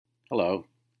Hello,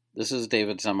 this is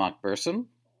David Zemach-Bersin,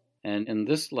 and in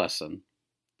this lesson,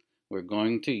 we're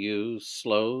going to use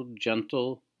slow,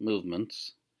 gentle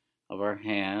movements of our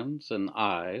hands and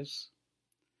eyes,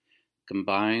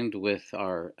 combined with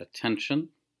our attention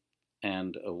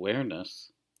and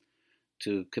awareness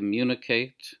to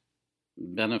communicate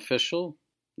beneficial,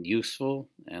 useful,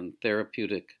 and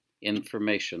therapeutic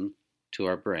information to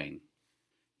our brain.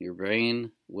 Your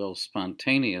brain will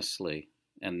spontaneously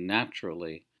and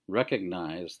naturally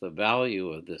recognize the value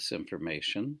of this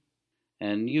information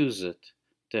and use it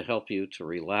to help you to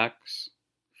relax,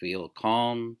 feel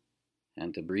calm,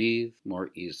 and to breathe more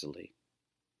easily.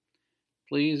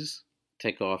 Please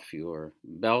take off your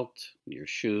belt, your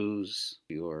shoes,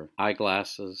 your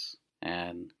eyeglasses,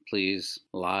 and please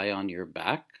lie on your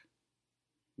back.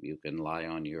 You can lie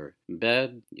on your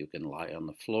bed, you can lie on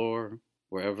the floor,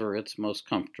 wherever it's most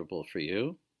comfortable for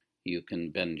you. You can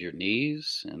bend your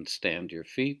knees and stand your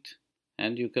feet,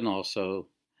 and you can also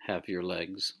have your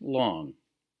legs long.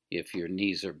 If your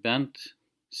knees are bent,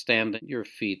 stand your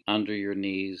feet under your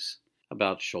knees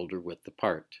about shoulder width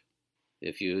apart.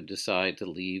 If you decide to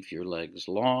leave your legs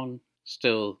long,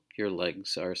 still your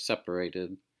legs are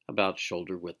separated about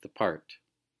shoulder width apart.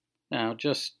 Now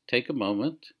just take a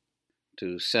moment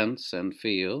to sense and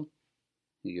feel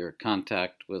your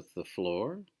contact with the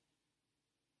floor.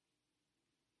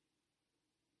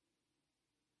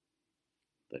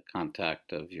 The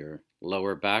contact of your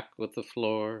lower back with the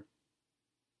floor,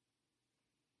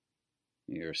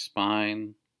 your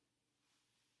spine,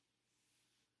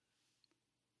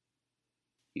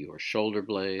 your shoulder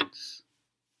blades,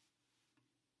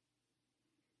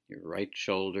 your right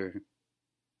shoulder,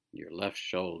 your left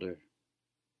shoulder,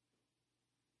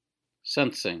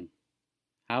 sensing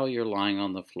how you're lying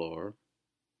on the floor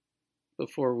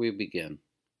before we begin,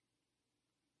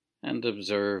 and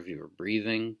observe your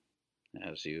breathing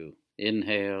as you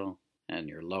inhale and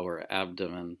your lower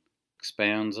abdomen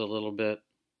expands a little bit,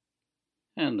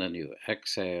 and then you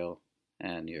exhale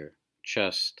and your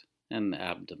chest and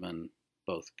abdomen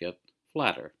both get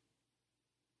flatter.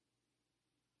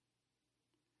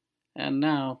 And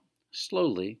now,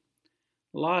 slowly,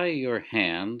 lie your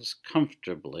hands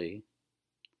comfortably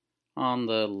on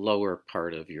the lower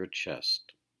part of your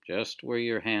chest, just where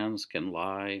your hands can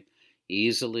lie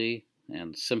easily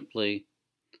and simply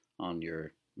on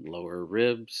your lower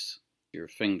ribs. Your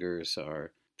fingers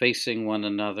are facing one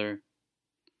another,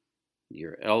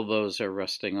 your elbows are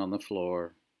resting on the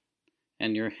floor,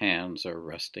 and your hands are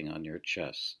resting on your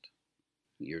chest.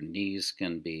 Your knees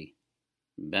can be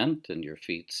bent and your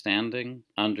feet standing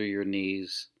under your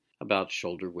knees about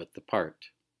shoulder width apart.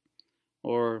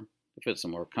 Or if it's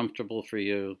more comfortable for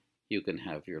you, you can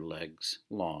have your legs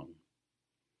long.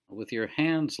 With your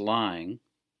hands lying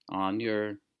on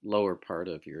your lower part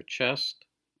of your chest,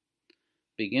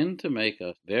 begin to make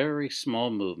a very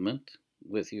small movement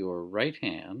with your right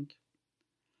hand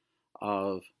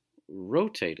of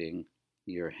rotating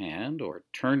your hand or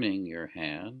turning your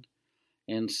hand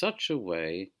in such a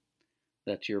way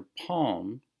that your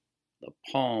palm, the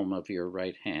palm of your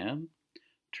right hand,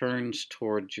 turns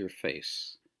towards your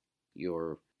face.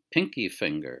 Your pinky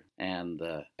finger and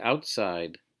the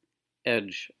outside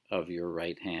edge of your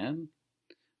right hand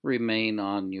remain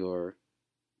on your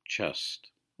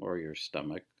chest or your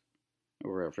stomach,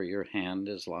 wherever your hand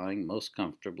is lying most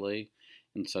comfortably,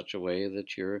 in such a way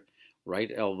that your right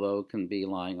elbow can be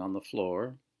lying on the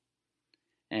floor.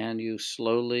 And you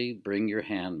slowly bring your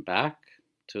hand back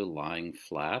to lying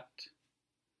flat,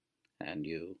 and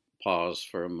you pause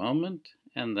for a moment,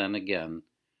 and then again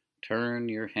turn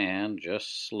your hand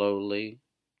just slowly,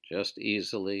 just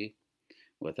easily,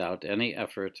 without any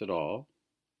effort at all.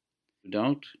 You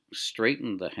don't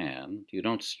straighten the hand, you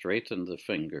don't straighten the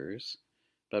fingers,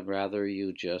 but rather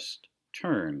you just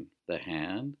turn the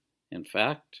hand. In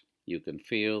fact, you can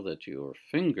feel that your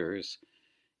fingers,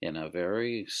 in a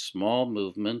very small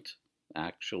movement,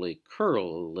 actually curl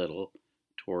a little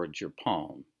towards your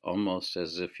palm, almost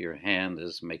as if your hand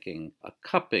is making a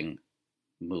cupping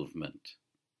movement.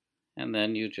 And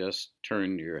then you just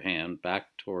turn your hand back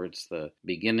towards the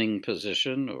beginning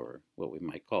position, or what we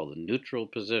might call the neutral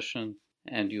position,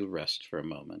 and you rest for a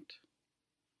moment.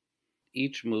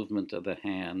 Each movement of the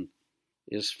hand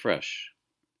is fresh,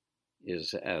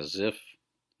 is as if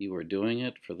you were doing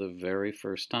it for the very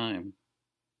first time.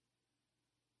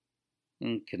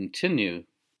 And continue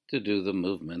to do the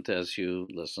movement as you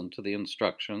listen to the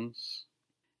instructions.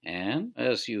 And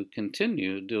as you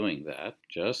continue doing that,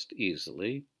 just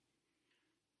easily,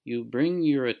 you bring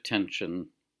your attention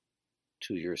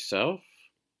to yourself,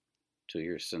 to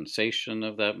your sensation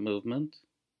of that movement,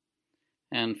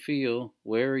 and feel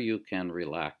where you can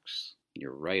relax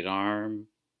your right arm,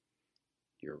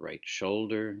 your right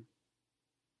shoulder,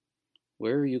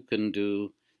 where you can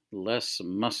do less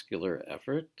muscular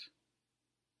effort,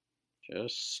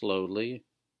 just slowly,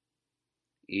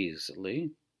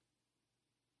 easily.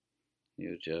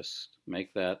 You just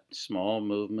make that small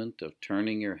movement of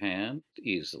turning your hand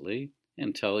easily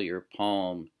until your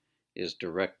palm is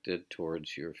directed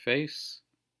towards your face.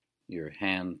 Your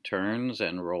hand turns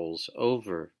and rolls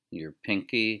over your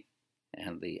pinky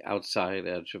and the outside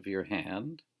edge of your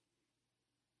hand.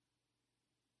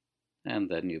 And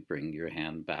then you bring your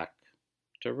hand back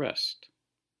to rest.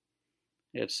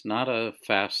 It's not a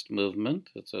fast movement,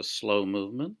 it's a slow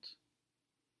movement.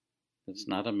 It's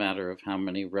not a matter of how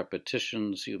many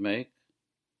repetitions you make,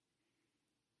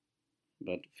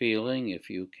 but feeling if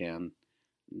you can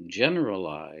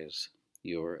generalize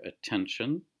your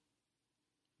attention,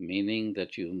 meaning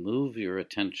that you move your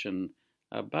attention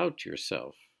about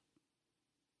yourself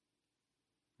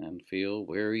and feel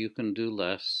where you can do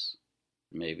less,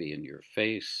 maybe in your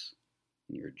face,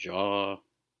 in your jaw.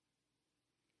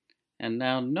 And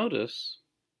now notice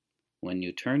when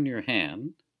you turn your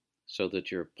hand so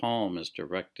that your palm is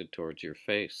directed towards your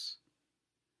face,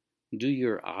 do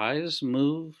your eyes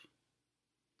move?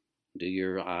 Do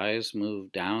your eyes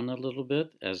move down a little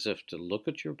bit as if to look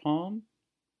at your palm?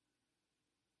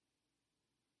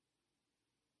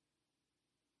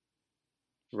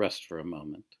 Rest for a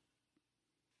moment.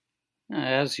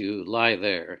 As you lie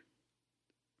there,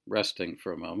 resting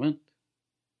for a moment,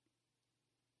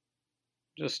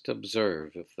 just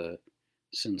observe if the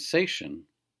sensation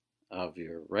of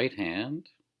your right hand,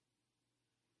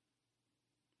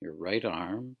 your right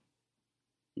arm,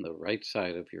 the right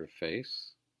side of your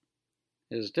face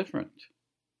is different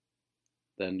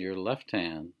than your left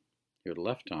hand, your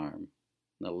left arm,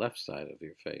 the left side of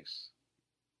your face.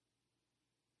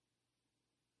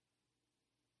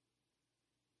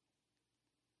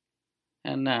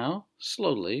 And now,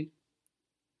 slowly,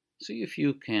 see if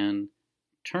you can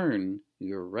turn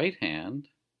your right hand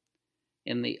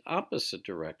in the opposite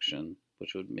direction,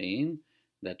 which would mean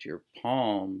that your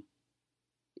palm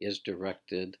is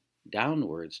directed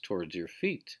downwards towards your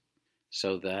feet,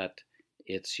 so that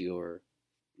it's your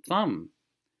thumb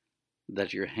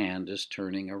that your hand is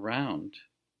turning around,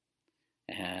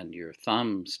 and your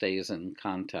thumb stays in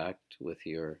contact with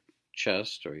your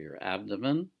chest or your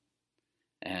abdomen,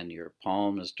 and your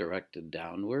palm is directed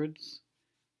downwards.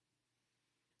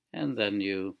 And then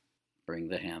you bring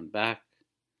the hand back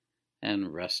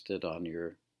and rest it on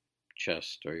your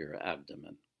chest or your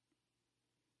abdomen.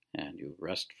 And you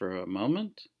rest for a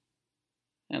moment,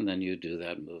 and then you do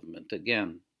that movement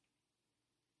again.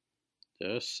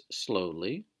 Just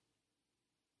slowly.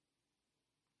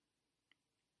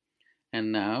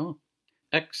 And now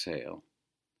exhale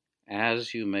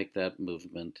as you make that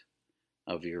movement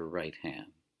of your right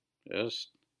hand. Just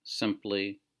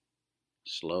simply,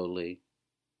 slowly.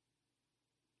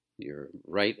 Your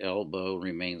right elbow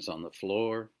remains on the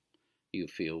floor. You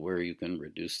feel where you can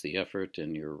reduce the effort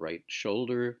in your right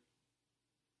shoulder,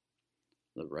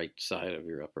 the right side of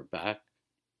your upper back.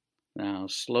 Now,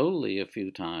 slowly a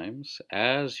few times,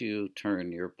 as you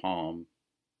turn your palm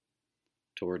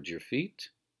towards your feet,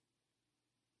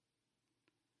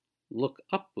 look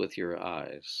up with your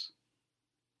eyes,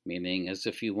 meaning as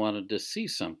if you wanted to see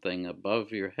something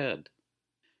above your head.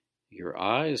 Your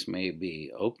eyes may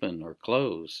be open or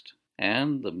closed,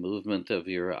 and the movement of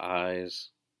your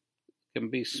eyes can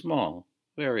be small,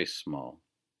 very small.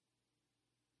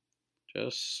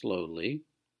 Just slowly,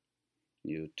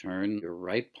 you turn your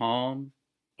right palm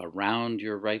around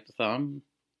your right thumb.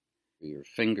 Your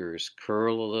fingers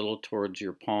curl a little towards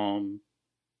your palm,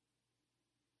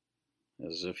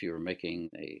 as if you were making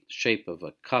a shape of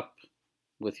a cup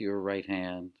with your right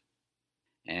hand.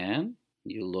 And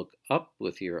you look up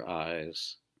with your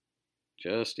eyes,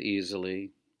 just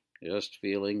easily, just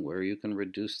feeling where you can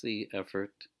reduce the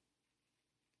effort.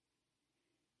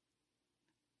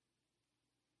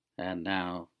 And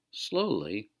now,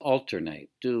 slowly alternate.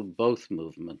 Do both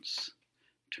movements.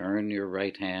 Turn your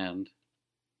right hand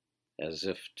as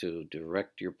if to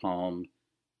direct your palm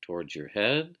towards your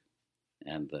head,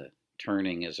 and the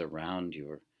turning is around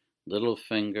your little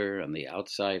finger and the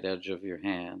outside edge of your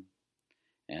hand.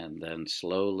 And then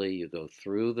slowly you go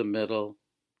through the middle,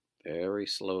 very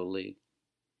slowly,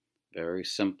 very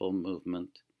simple movement,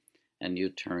 and you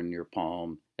turn your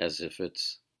palm as if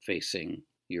it's facing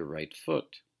your right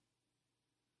foot.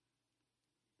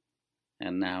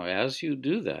 And now as you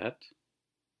do that,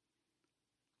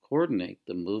 coordinate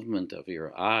the movement of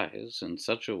your eyes in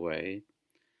such a way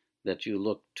that you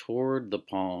look toward the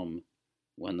palm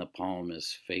when the palm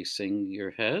is facing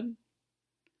your head,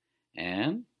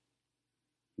 and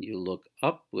you look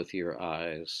up with your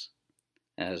eyes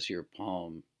as your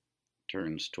palm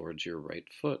turns towards your right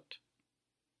foot.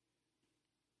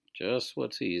 Just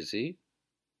what's easy.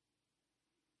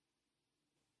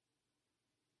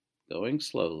 Going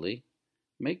slowly,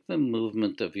 make the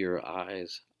movement of your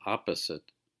eyes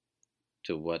opposite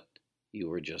to what you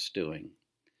were just doing.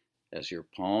 As your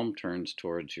palm turns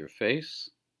towards your face,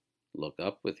 look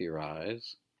up with your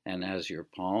eyes, and as your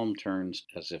palm turns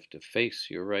as if to face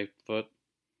your right foot,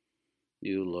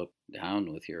 you look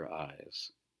down with your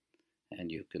eyes. And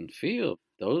you can feel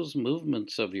those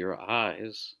movements of your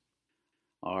eyes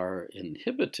are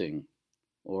inhibiting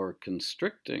or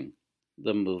constricting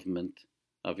the movement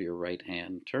of your right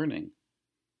hand turning.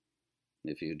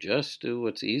 If you just do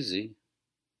what's easy,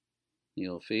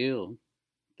 you'll feel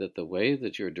that the way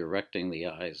that you're directing the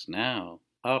eyes now,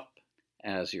 up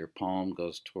as your palm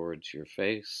goes towards your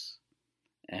face,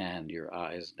 and your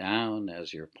eyes down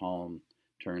as your palm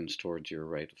turns towards your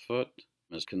right foot,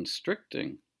 is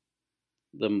constricting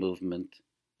the movement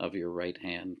of your right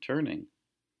hand turning.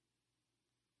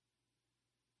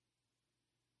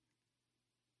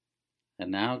 And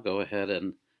now go ahead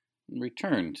and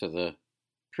return to the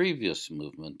previous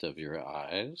movement of your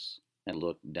eyes and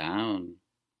look down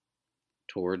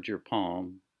toward your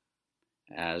palm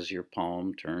as your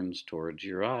palm turns towards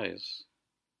your eyes,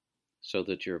 so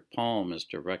that your palm is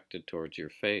directed towards your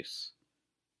face.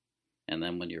 And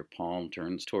then when your palm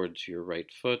turns towards your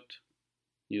right foot,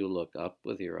 you look up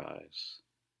with your eyes.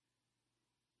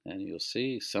 And you'll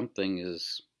see something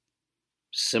is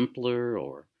simpler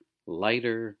or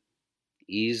lighter,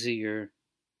 easier.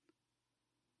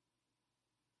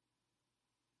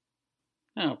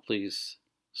 Now please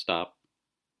stop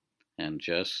and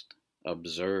just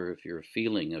observe your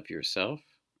feeling of yourself,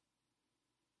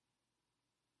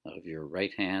 of your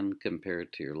right hand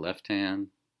compared to your left hand.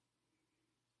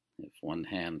 If one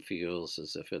hand feels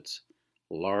as if it's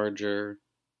larger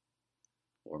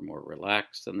or more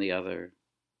relaxed than the other,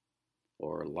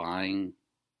 or lying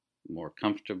more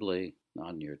comfortably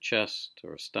on your chest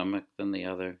or stomach than the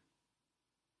other,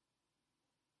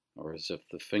 or as if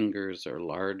the fingers are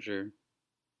larger.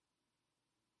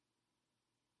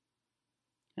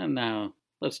 And now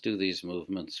let's do these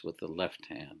movements with the left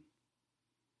hand.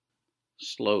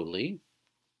 Slowly,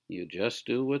 you just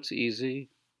do what's easy,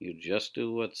 you just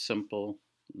do what's simple.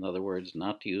 In other words,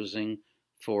 not using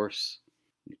force.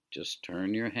 You just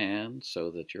turn your hand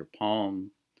so that your palm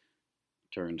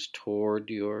turns toward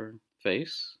your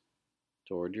face,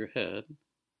 toward your head.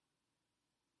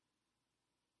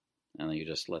 And then you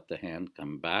just let the hand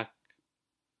come back.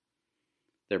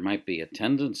 There might be a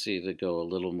tendency to go a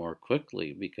little more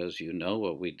quickly because you know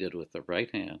what we did with the right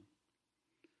hand.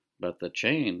 But the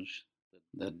change,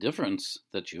 the difference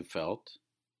that you felt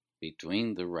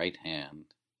between the right hand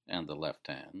and the left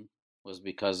hand was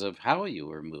because of how you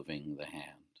were moving the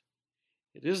hand.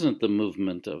 It isn't the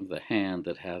movement of the hand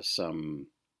that has some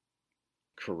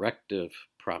corrective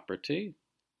property,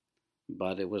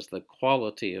 but it was the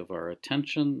quality of our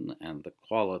attention and the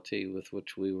quality with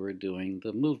which we were doing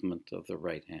the movement of the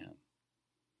right hand.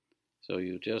 So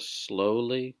you just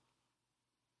slowly,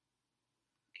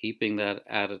 keeping that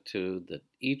attitude that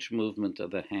each movement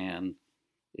of the hand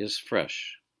is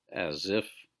fresh, as if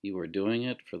you were doing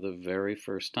it for the very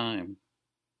first time.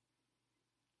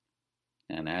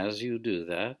 And as you do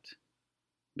that,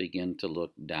 begin to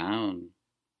look down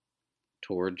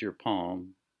toward your palm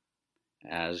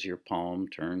as your palm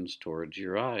turns towards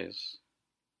your eyes.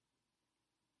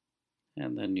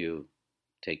 And then you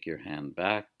take your hand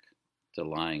back to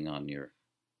lying on your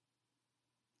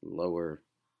lower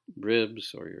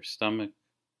ribs or your stomach,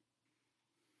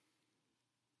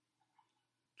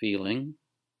 feeling,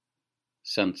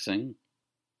 sensing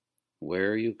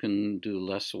where you can do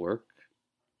less work.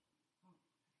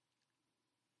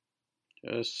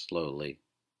 Just slowly.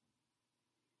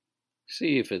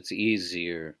 See if it's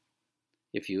easier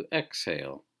if you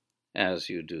exhale as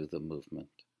you do the movement.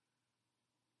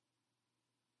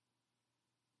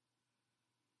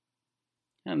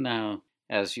 And now,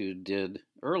 as you did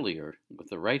earlier with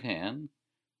the right hand,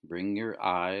 bring your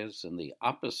eyes in the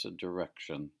opposite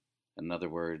direction. In other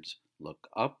words, look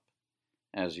up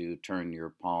as you turn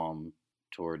your palm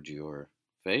toward your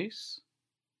face,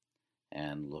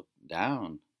 and look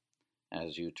down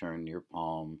as you turn your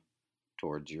palm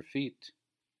towards your feet.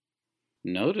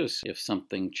 Notice if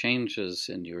something changes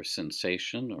in your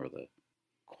sensation or the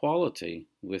quality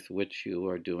with which you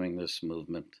are doing this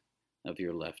movement of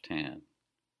your left hand.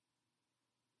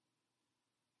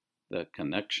 The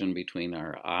connection between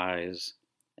our eyes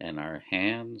and our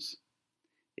hands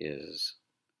is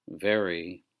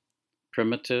very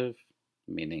primitive,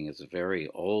 meaning it's very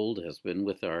old, has been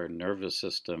with our nervous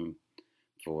system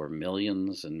for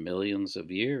millions and millions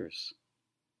of years.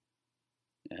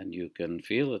 And you can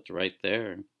feel it right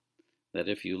there, that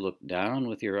if you look down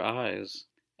with your eyes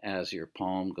as your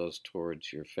palm goes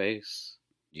towards your face,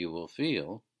 you will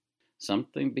feel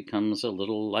something becomes a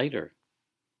little lighter.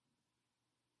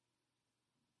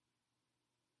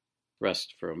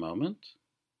 Rest for a moment.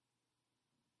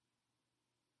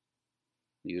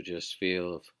 You just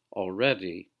feel if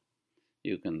already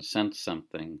you can sense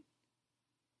something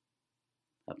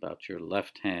about your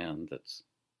left hand that's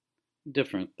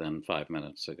different than 5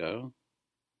 minutes ago.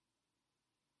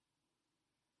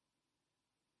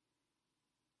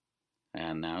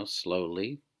 And now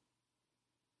slowly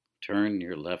turn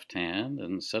your left hand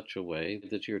in such a way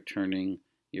that you're turning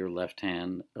your left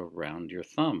hand around your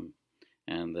thumb,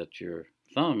 and that your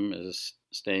thumb is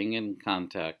staying in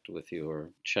contact with your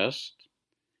chest,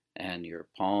 and your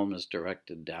palm is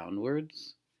directed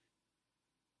downwards.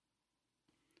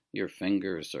 Your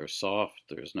fingers are soft.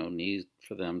 There's no need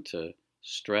for them to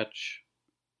stretch.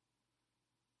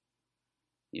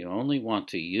 You only want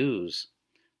to use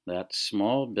that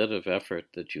small bit of effort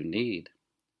that you need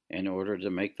in order to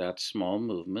make that small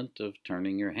movement of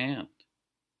turning your hand.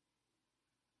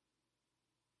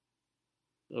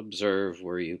 Observe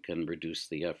where you can reduce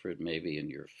the effort, maybe in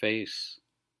your face,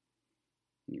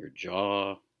 in your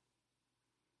jaw,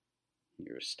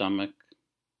 your stomach.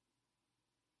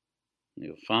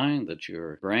 You'll find that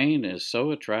your brain is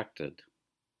so attracted,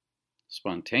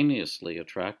 spontaneously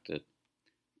attracted,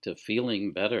 to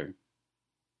feeling better,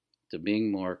 to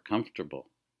being more comfortable,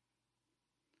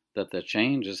 that the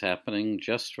change is happening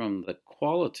just from the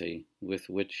quality with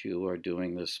which you are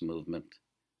doing this movement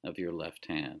of your left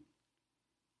hand.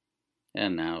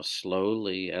 And now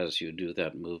slowly, as you do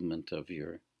that movement of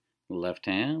your left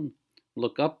hand,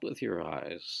 look up with your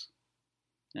eyes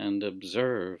and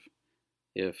observe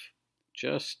if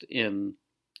just in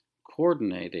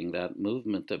coordinating that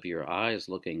movement of your eyes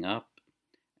looking up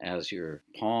as your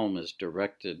palm is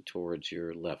directed towards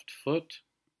your left foot,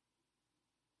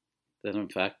 then in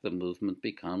fact the movement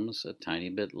becomes a tiny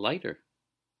bit lighter.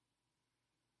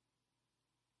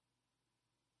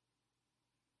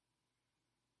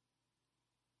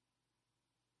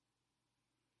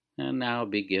 And now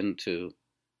begin to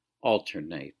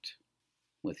alternate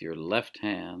with your left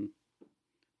hand,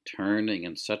 turning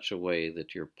in such a way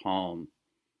that your palm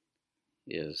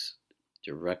is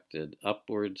directed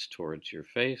upwards towards your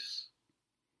face,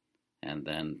 and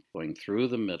then going through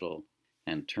the middle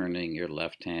and turning your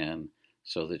left hand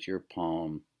so that your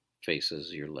palm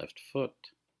faces your left foot.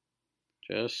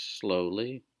 Just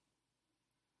slowly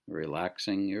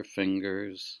relaxing your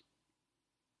fingers.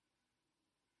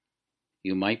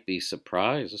 You might be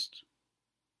surprised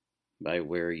by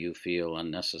where you feel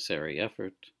unnecessary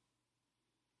effort.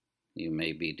 You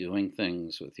may be doing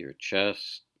things with your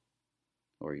chest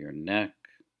or your neck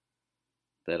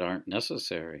that aren't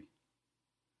necessary.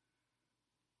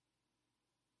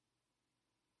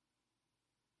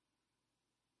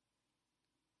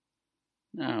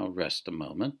 Now rest a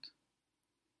moment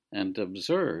and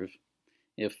observe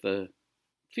if the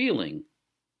feeling,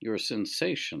 your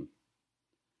sensation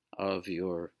of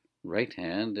your right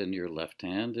hand and your left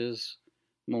hand is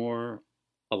more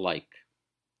alike,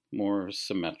 more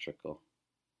symmetrical.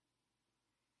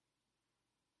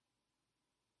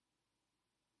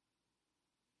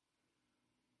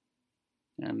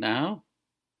 And now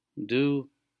do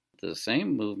the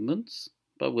same movements,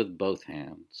 but with both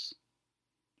hands.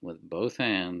 With both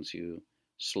hands, you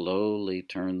slowly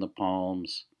turn the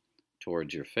palms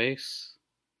towards your face,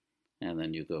 and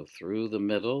then you go through the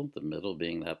middle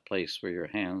being that place where your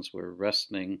hands were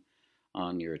resting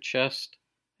on your chest,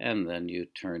 and then you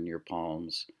turn your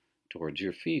palms towards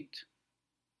your feet.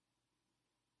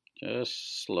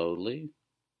 Just slowly,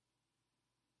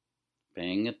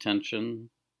 paying attention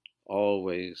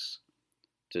always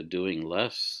to doing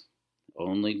less,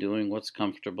 only doing what's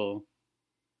comfortable,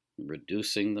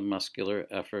 reducing the muscular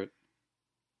effort.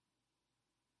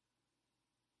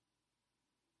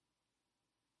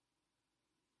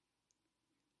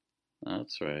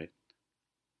 That's right.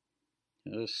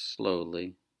 Just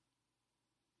slowly.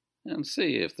 And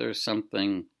see if there's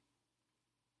something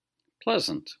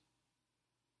pleasant,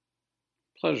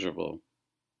 pleasurable,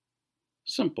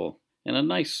 simple, in a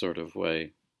nice sort of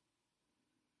way,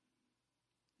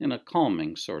 in a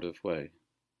calming sort of way.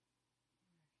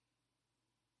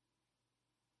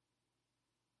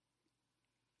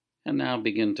 And now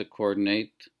begin to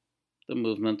coordinate the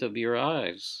movement of your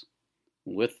eyes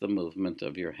with the movement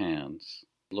of your hands.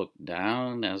 Look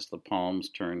down as the palms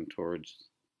turn towards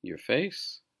your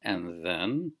face, and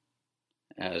then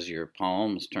as your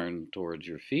palms turn towards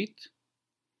your feet,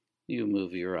 you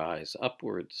move your eyes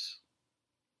upwards.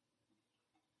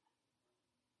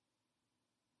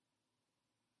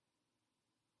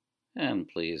 And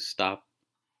please stop,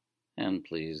 and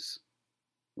please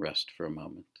rest for a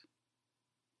moment.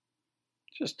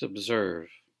 Just observe.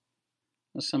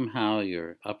 Does somehow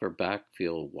your upper back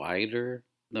feel wider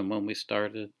than when we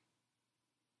started?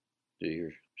 Do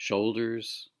your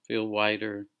shoulders feel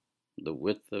wider? The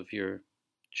width of your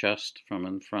chest from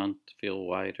in front feel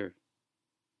wider?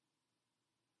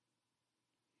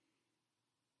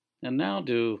 And now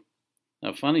do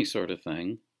a funny sort of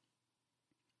thing.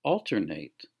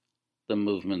 Alternate the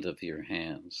movement of your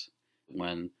hands.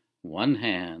 When one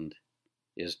hand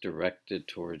is directed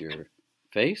toward your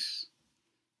face,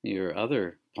 your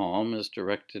other palm is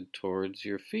directed towards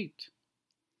your feet.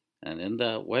 And in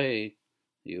that way,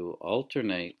 you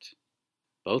alternate.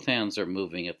 Both hands are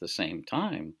moving at the same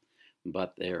time,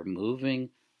 but they're moving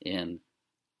in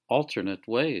alternate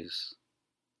ways.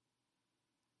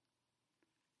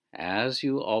 As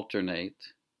you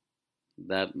alternate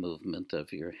that movement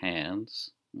of your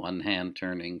hands, one hand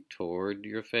turning toward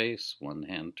your face, one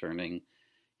hand turning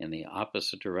in the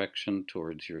opposite direction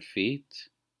towards your feet,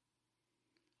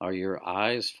 are your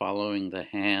eyes following the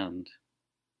hand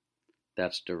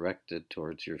that's directed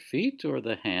towards your feet or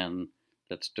the hand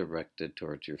that's directed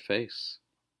towards your face?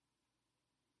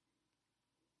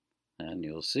 And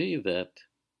you'll see that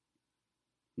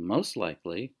most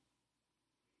likely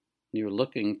you're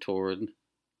looking toward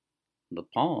the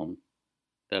palm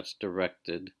that's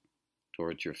directed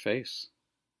towards your face.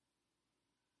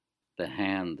 The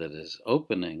hand that is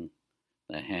opening,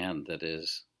 the hand that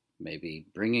is maybe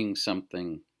bringing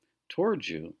something towards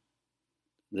you,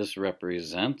 this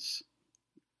represents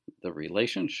the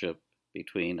relationship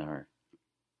between our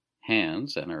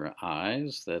hands and our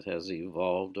eyes that has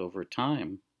evolved over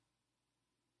time.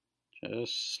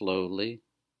 Just slowly.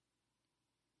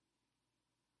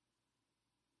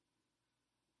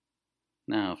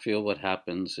 Now feel what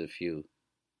happens if you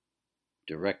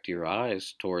direct your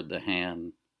eyes toward the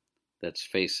hand that's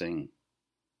facing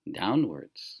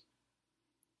downwards.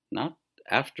 Not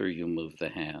after you move the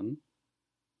hand,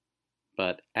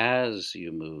 but as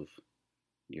you move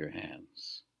your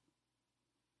hands.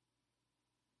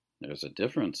 There's a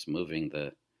difference moving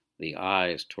the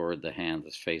eyes toward the hand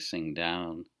that's facing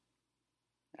down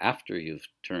after you've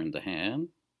turned the hand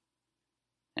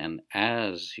and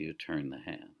as you turn the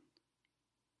hand.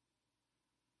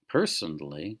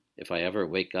 Personally, if I ever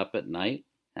wake up at night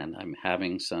and I'm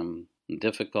having some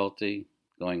difficulty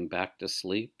going back to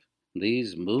sleep,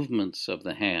 these movements of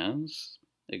the hands,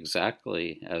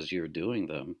 exactly as you're doing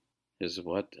them, is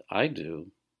what I do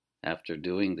after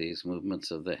doing these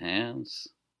movements of the hands.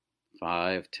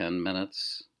 5-10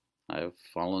 minutes, I've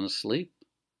fallen asleep.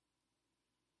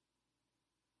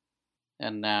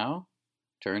 And now,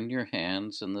 turn your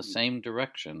hands in the same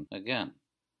direction again.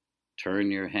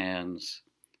 Turn your hands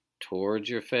towards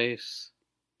your face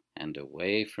and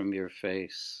away from your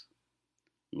face,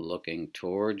 looking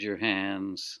towards your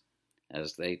hands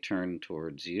as they turn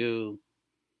towards you,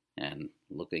 and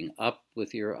looking up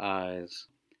with your eyes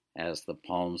as the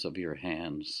palms of your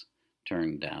hands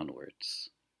turn downwards.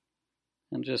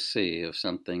 And just see if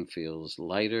something feels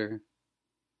lighter,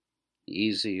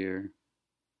 easier.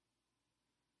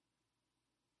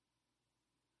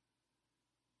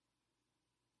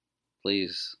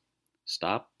 Please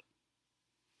stop.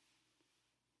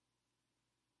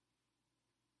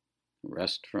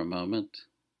 Rest for a moment.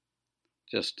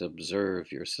 Just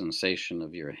observe your sensation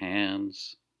of your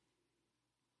hands.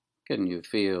 Can you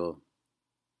feel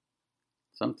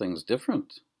something's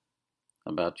different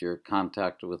about your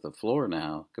contact with the floor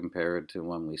now compared to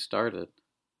when we started?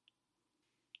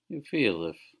 You feel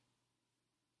if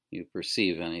you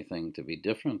perceive anything to be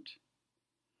different.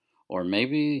 Or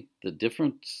maybe the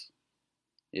difference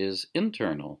is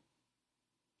internal.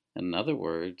 In other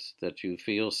words, that you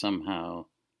feel somehow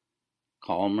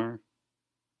calmer,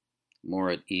 more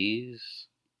at ease.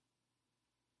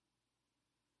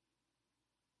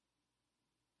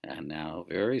 And now,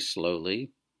 very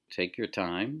slowly, take your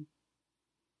time,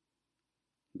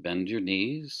 bend your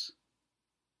knees,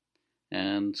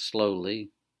 and slowly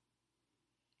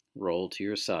roll to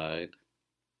your side.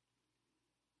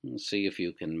 And see if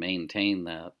you can maintain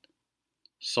that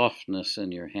softness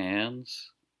in your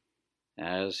hands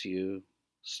as you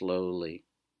slowly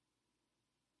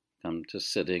come to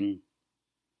sitting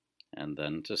and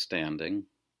then to standing.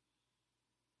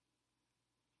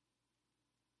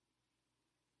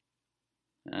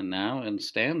 And now in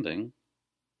standing,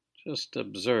 Just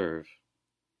observe.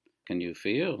 Can you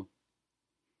feel?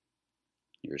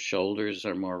 Your shoulders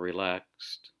are more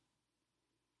relaxed.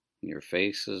 Your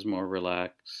face is more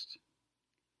relaxed.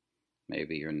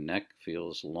 Maybe your neck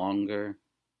feels longer.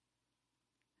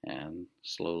 And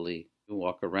slowly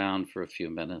walk around for a few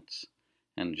minutes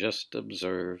and just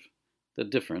observe the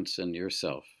difference in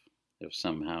yourself. If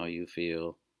somehow you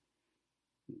feel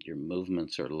your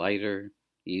movements are lighter,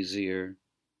 easier,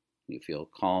 you feel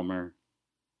calmer,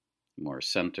 more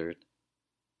centered.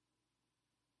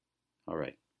 All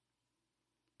right.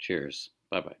 Cheers.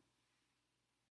 Bye-bye.